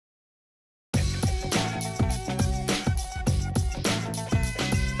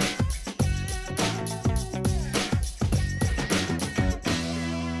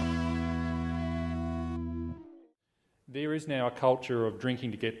There is now a culture of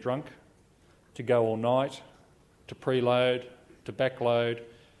drinking to get drunk, to go all night, to preload, to backload,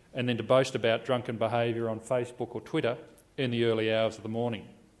 and then to boast about drunken behaviour on Facebook or Twitter in the early hours of the morning.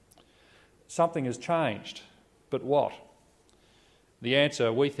 Something has changed, but what? The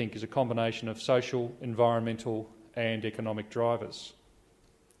answer, we think, is a combination of social, environmental and economic drivers.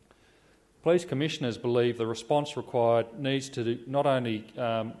 Police commissioners believe the response required needs to not only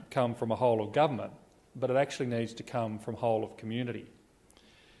come from a whole of government, but it actually needs to come from whole of community.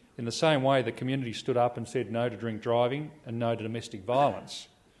 In the same way the community stood up and said no to drink driving and no to domestic violence,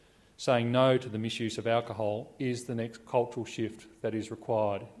 saying no to the misuse of alcohol is the next cultural shift that is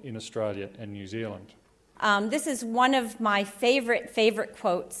required in Australia and New Zealand. This is one of my favourite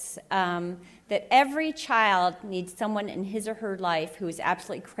quotes, that every child needs someone in his or her life who is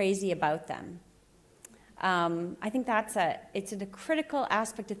absolutely crazy about them. I think it's a critical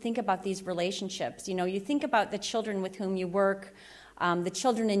aspect to think about these relationships. You know, you think about the children with whom you work, the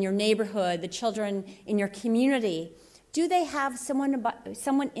children in your neighbourhood, the children in your community. Do they have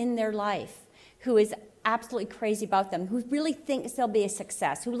someone in their life who is absolutely crazy about them, who really thinks they'll be a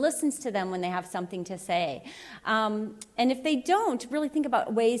success, who listens to them when they have something to say? And if they don't, really think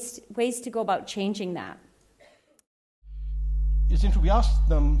about ways to go about changing that. It's interesting, we asked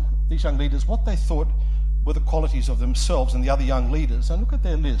them, these young leaders, what they thought were the qualities of themselves and the other young leaders, and look at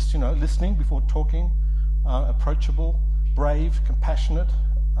their list, you know, listening before talking, approachable, brave, compassionate,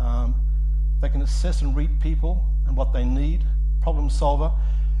 they can assess and read people and what they need, problem solver.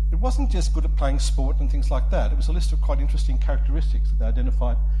 It wasn't just good at playing sport and things like that. It was a list of quite interesting characteristics that they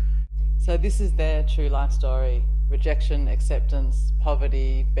identified. So this is their true life story: rejection, acceptance,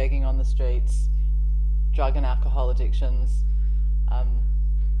 poverty, begging on the streets, drug and alcohol addictions.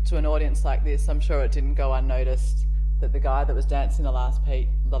 To an audience like this, I'm sure it didn't go unnoticed that the guy that was dancing the last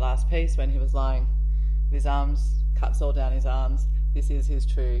piece when he was lying with his arms, cuts all down his arms, this is his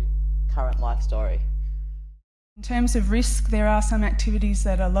true current life story. In terms of risk, there are some activities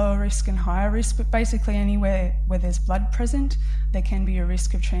that are lower risk and higher risk, but basically anywhere where there's blood present, there can be a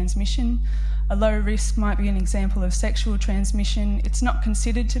risk of transmission. A low risk might be an example of sexual transmission. It's not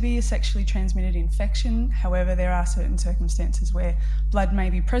considered to be a sexually transmitted infection. However, there are certain circumstances where blood may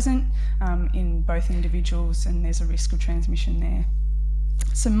be present in both individuals and there's a risk of transmission there.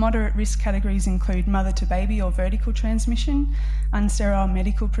 Some moderate risk categories include mother to baby or vertical transmission, unsterile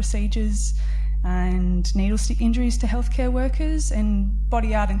medical procedures, and needle stick injuries to healthcare workers, and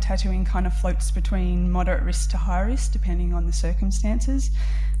body art and tattooing kind of floats between moderate risk to high risk depending on the circumstances,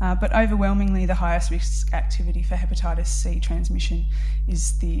 but overwhelmingly the highest risk activity for hepatitis C transmission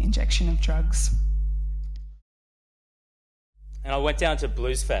is the injection of drugs. And I went down to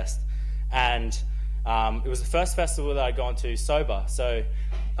Blues Fest, and it was the first festival that I'd gone to sober. So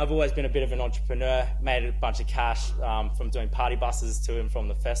I've always been a bit of an entrepreneur, made a bunch of cash from doing party buses to and from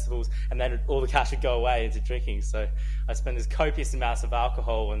the festivals, and then all the cash would go away into drinking. So I spent this copious amounts of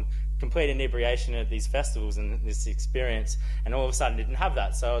alcohol and complete inebriation at these festivals and this experience, and all of a sudden didn't have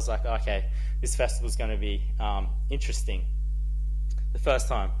that. So I was like, okay, this festival's going to be interesting the first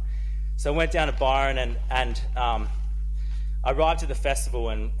time. So I went down to Byron and I arrived at the festival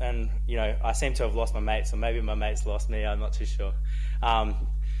and you know, I seem to have lost my mates, or maybe my mates lost me, I'm not too sure.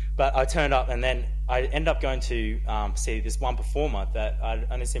 But I turned up, and then I ended up going to see this one performer that I'd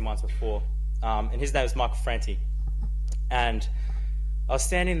only seen once before, and his name was Michael Franti. And I was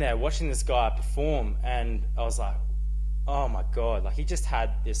standing there watching this guy perform, and I was like, oh my God, like he just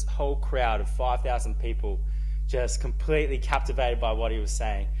had this whole crowd of 5,000 people just completely captivated by what he was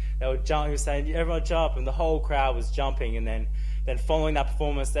saying. They were jumping, he was saying, everyone jump, and the whole crowd was jumping, and then following that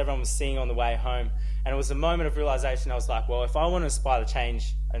performance, everyone was singing on the way home. And it was a moment of realisation. I was like, well, if I want to inspire the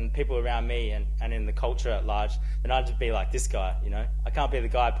change in people around me and in the culture at large, then I'd just be like this guy, you know? I can't be the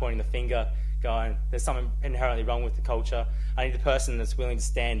guy pointing the finger, going, there's something inherently wrong with the culture. I need the person that's willing to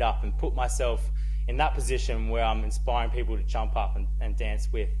stand up and put myself in that position where I'm inspiring people to jump up and dance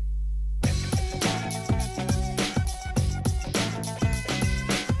with.